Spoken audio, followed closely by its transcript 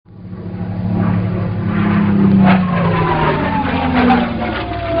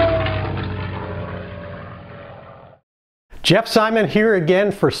Jeff Simon here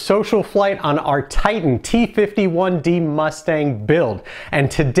again for SocialFlight on our Titan T-51D Mustang build.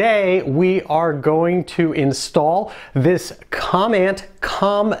 And today we are going to install this Comant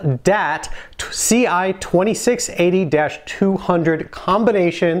ComDat CI2680-200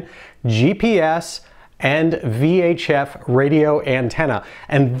 combination GPS and VHF radio antenna.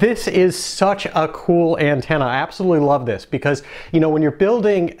 And this is such a cool antenna. I absolutely love this because, you know, when you're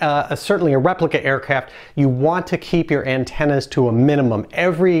building certainly a replica aircraft, you want to keep your antennas to a minimum.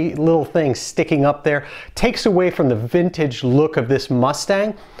 Every little thing sticking up there takes away from the vintage look of this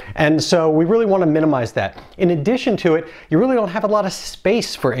Mustang. And so we really want to minimize that. In addition to it, you really don't have a lot of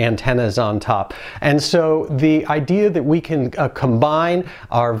space for antennas on top. And so the idea that we can combine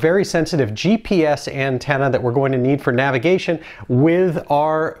our very sensitive GPS antenna that we're going to need for navigation with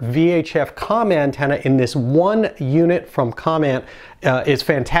our VHF comm antenna in this one unit from Comant is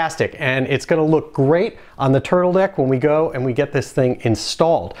fantastic, and it's going to look great on the turtle deck when we go and we get this thing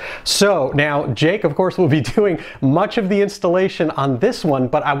installed. So now Jake, of course, will be doing much of the installation on this one,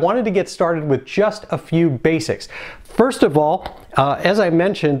 but I wanted to get started with just a few basics. First of all, as I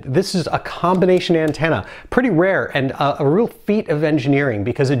mentioned, this is a combination antenna, pretty rare and a real feat of engineering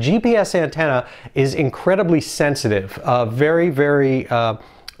because a GPS antenna is incredibly sensitive, very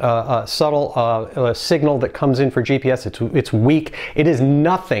subtle signal that comes in for GPS. It's weak. It is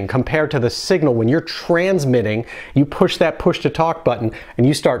nothing compared to the signal when you're transmitting. You push that push to talk button and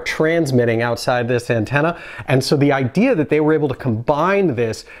you start transmitting outside this antenna. And so the idea that they were able to combine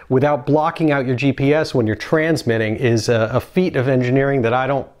this without blocking out your GPS when you're transmitting is a feat of engineering that I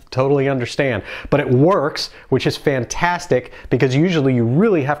don't totally understand, but it works, which is fantastic because usually you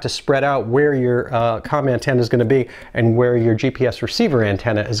really have to spread out where your comm antenna is going to be and where your GPS receiver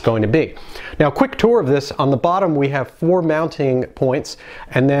antenna is going to be. Now, quick tour of this. On the bottom we have 4 mounting points,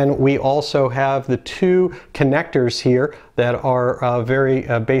 and then we also have the 2 connectors here that are very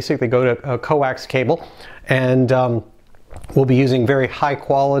basic. They go to a coax cable, and we'll be using very high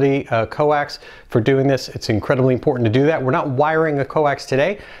quality coax for doing this. It's incredibly important to do that. We're not wiring a coax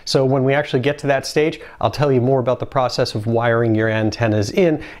today, so when we actually get to that stage, I'll tell you more about the process of wiring your antennas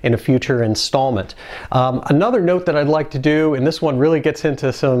in a future installment. Another note that I'd like to do, and this one really gets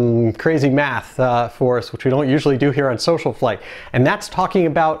into some crazy math for us, which we don't usually do here on SocialFlight, and that's talking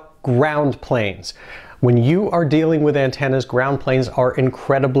about ground planes. When you are dealing with antennas, ground planes are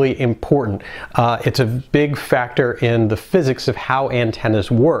incredibly important. It's a big factor in the physics of how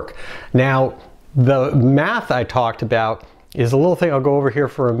antennas work. Now, the math I talked about is a little thing I'll go over here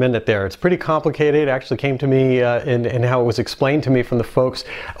for a minute there. It's pretty complicated. It actually came to me in how it was explained to me from the folks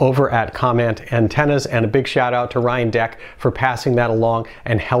over at Comant Antennas, and a big shout out to Ryan Deck for passing that along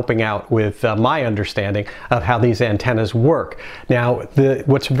and helping out with my understanding of how these antennas work. Now,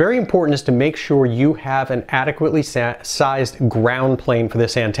 what's very important is to make sure you have an adequately sized ground plane for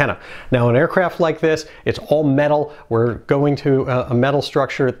this antenna. Now, an aircraft like this, it's all metal. We're going to a metal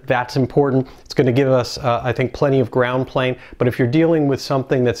structure. That's important. It's going to give us, I think, plenty of ground plane. But if you're dealing with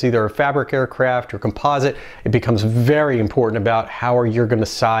something that's either a fabric aircraft or composite, it becomes very important about how you're going to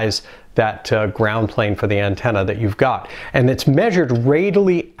size that ground plane for the antenna that you've got. And it's measured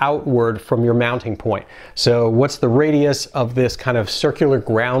radially outward from your mounting point. So what's the radius of this kind of circular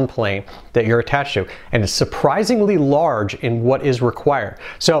ground plane that you're attached to? And it's surprisingly large in what is required.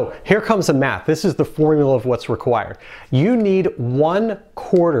 So here comes the math. This is the formula of what's required. You need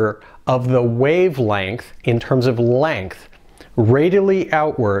 1/4 of the wavelength in terms of length radially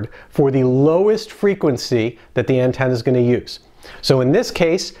outward for the lowest frequency that the antenna is going to use. So in this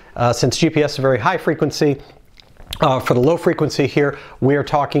case, since GPS is a very high frequency, for the low frequency here, we are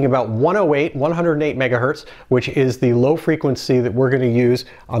talking about 108 megahertz, which is the low frequency that we're going to use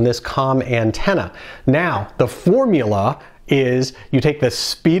on this comm antenna. Now, the formula is you take the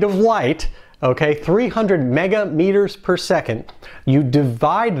speed of light, okay, 300 megameters per second, you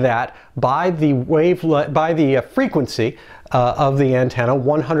divide that by the frequency of the antenna,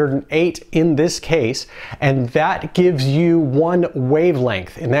 108 in this case, and that gives you 1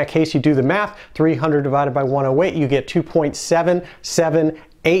 wavelength. In that case, you do the math, 300 divided by 108, you get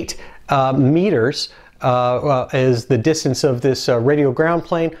 2.778 meters is the distance of this radio ground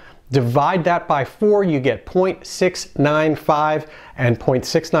plane. Divide that by 4, you get 0.695, and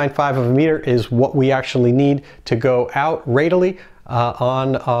 0.695 of a meter is what we actually need to go out radially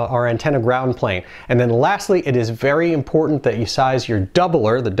on our antenna ground plane. And then lastly, it is very important that you size your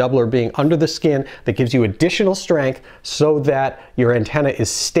doubler, the doubler being under the skin, that gives you additional strength so that your antenna is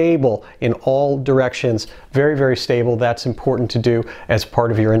stable in all directions. Very, very stable. That's important to do as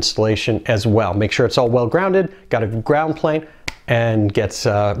part of your installation as well. Make sure it's all well grounded, got a ground plane. and gets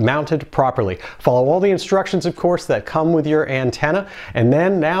mounted properly. Follow all the instructions, of course, that come with your antenna. And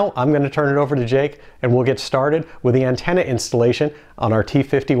then now I'm going to turn it over to Jake and we'll get started with the antenna installation on our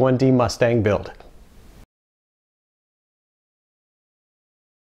T-51D Mustang build.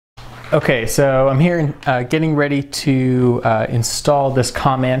 Okay, so I'm here getting ready to install this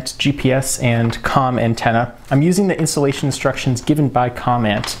Comant GPS and comm antenna. I'm using the installation instructions given by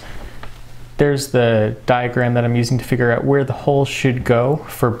Comant. There's the diagram that I'm using to figure out where the holes should go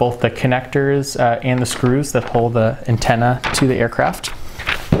for both the connectors and the screws that hold the antenna to the aircraft.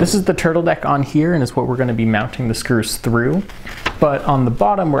 This is the turtle deck on here and is what we're going to be mounting the screws through. But on the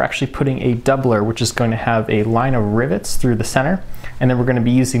bottom we're actually putting a doubler, which is going to have a line of rivets through the center. And then we're going to be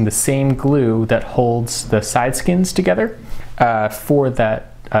using the same glue that holds the side skins together for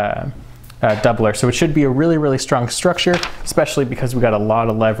that doubler. So it should be a really, really strong structure, especially because we got a lot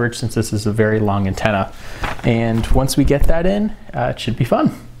of leverage since this is a very long antenna. And once we get that in, it should be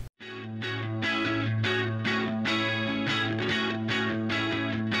fun.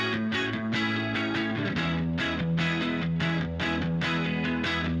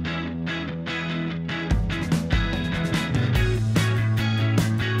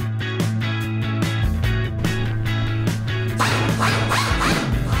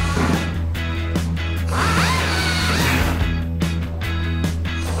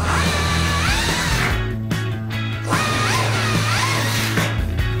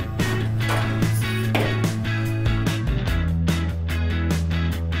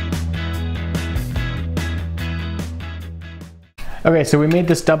 Okay, so we made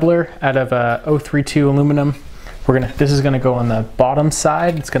this doubler out of 032 aluminum. This is gonna go on the bottom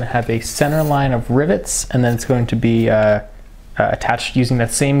side. It's gonna have a center line of rivets, and then it's going to be attached using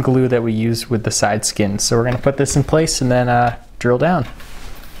that same glue that we used with the side skins. So we're gonna put this in place and then drill down.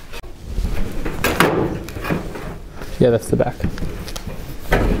 Yeah, that's the back.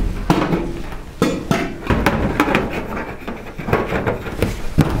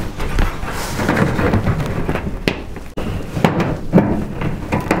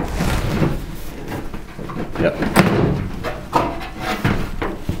 Yep.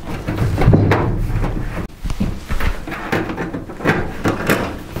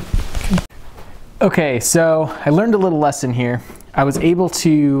 Okay, so I learned a little lesson here. I was able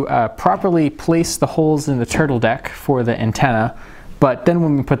to properly place the holes in the turtle deck for the antenna, but then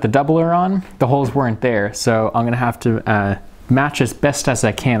when we put the doubler on, the holes weren't there. So I'm gonna have to match as best as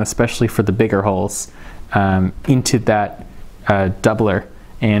I can, especially for the bigger holes, into that doubler,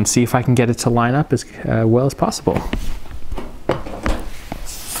 and see if I can get it to line up as well as possible.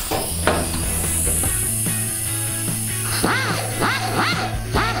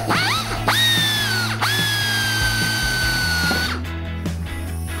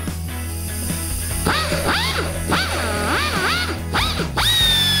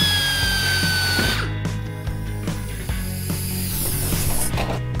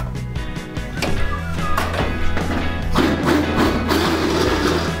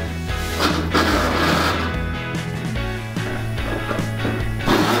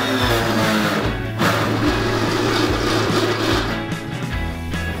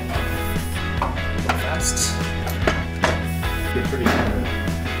 Get pretty good.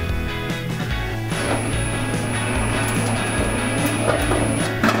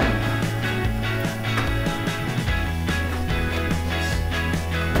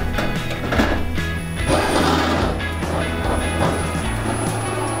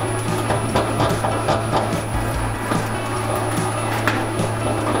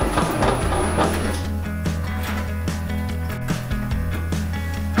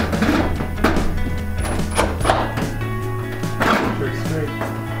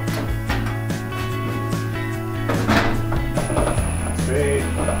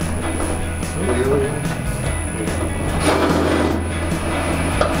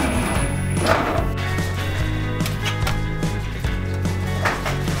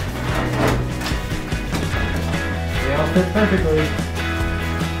 They all fit perfectly.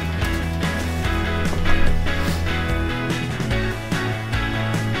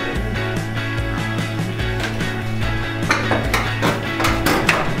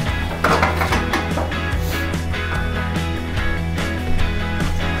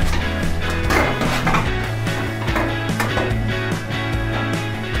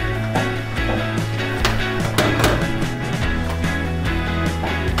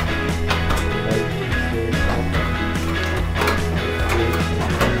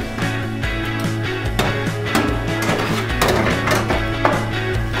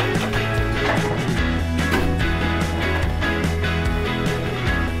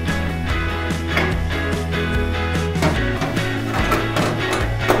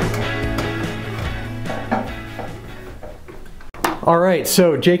 All right,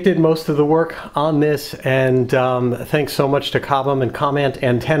 so Jake did most of the work on this, and thanks so much to Comant and Comant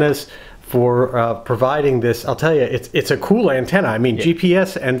Antennas for providing this. I'll tell you, it's a cool antenna. I mean,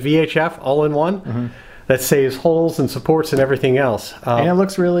 GPS and VHF all in one. That saves holes and supports and everything else. And it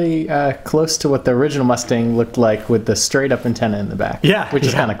looks really close to what the original Mustang looked like with the straight up antenna in the back. Yeah. Which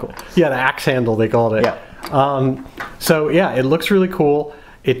is kind of cool. Yeah, the axe handle, they called it. Yeah. So yeah, it looks really cool.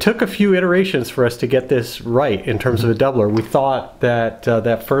 It took a few iterations for us to get this right in terms of a doubler. We thought that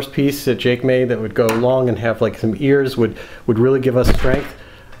that first piece that Jake made that would go long and have like some ears would really give us strength.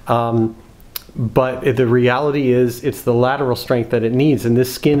 But the reality is it's the lateral strength that it needs, and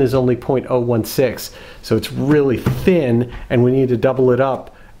this skin is only 0.016, so it's really thin, and we need to double it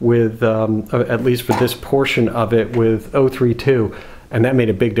up with, at least for this portion of it, with 0.32, and that made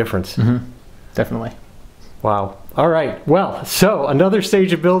a big difference. Definitely. Wow. All right. Well, so another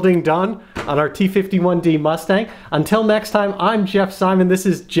stage of building done on our T-51D Mustang. Until next time, I'm Jeff Simon. This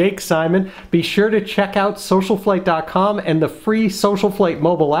is Jake Simon. Be sure to check out SocialFlight.com and the free SocialFlight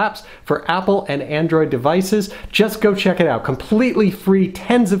mobile apps for Apple and Android devices. Just go check it out. Completely free,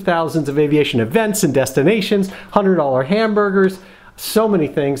 tens of thousands of aviation events and destinations, $100 hamburgers, so many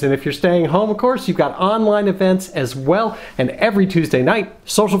things. And if you're staying home, of course, you've got online events as well. And every Tuesday night,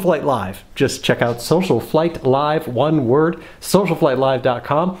 Social Flight Live. Just check out Social Flight Live, one word,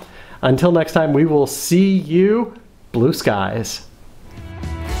 socialflightlive.com. Until next time, we will see you blue skies.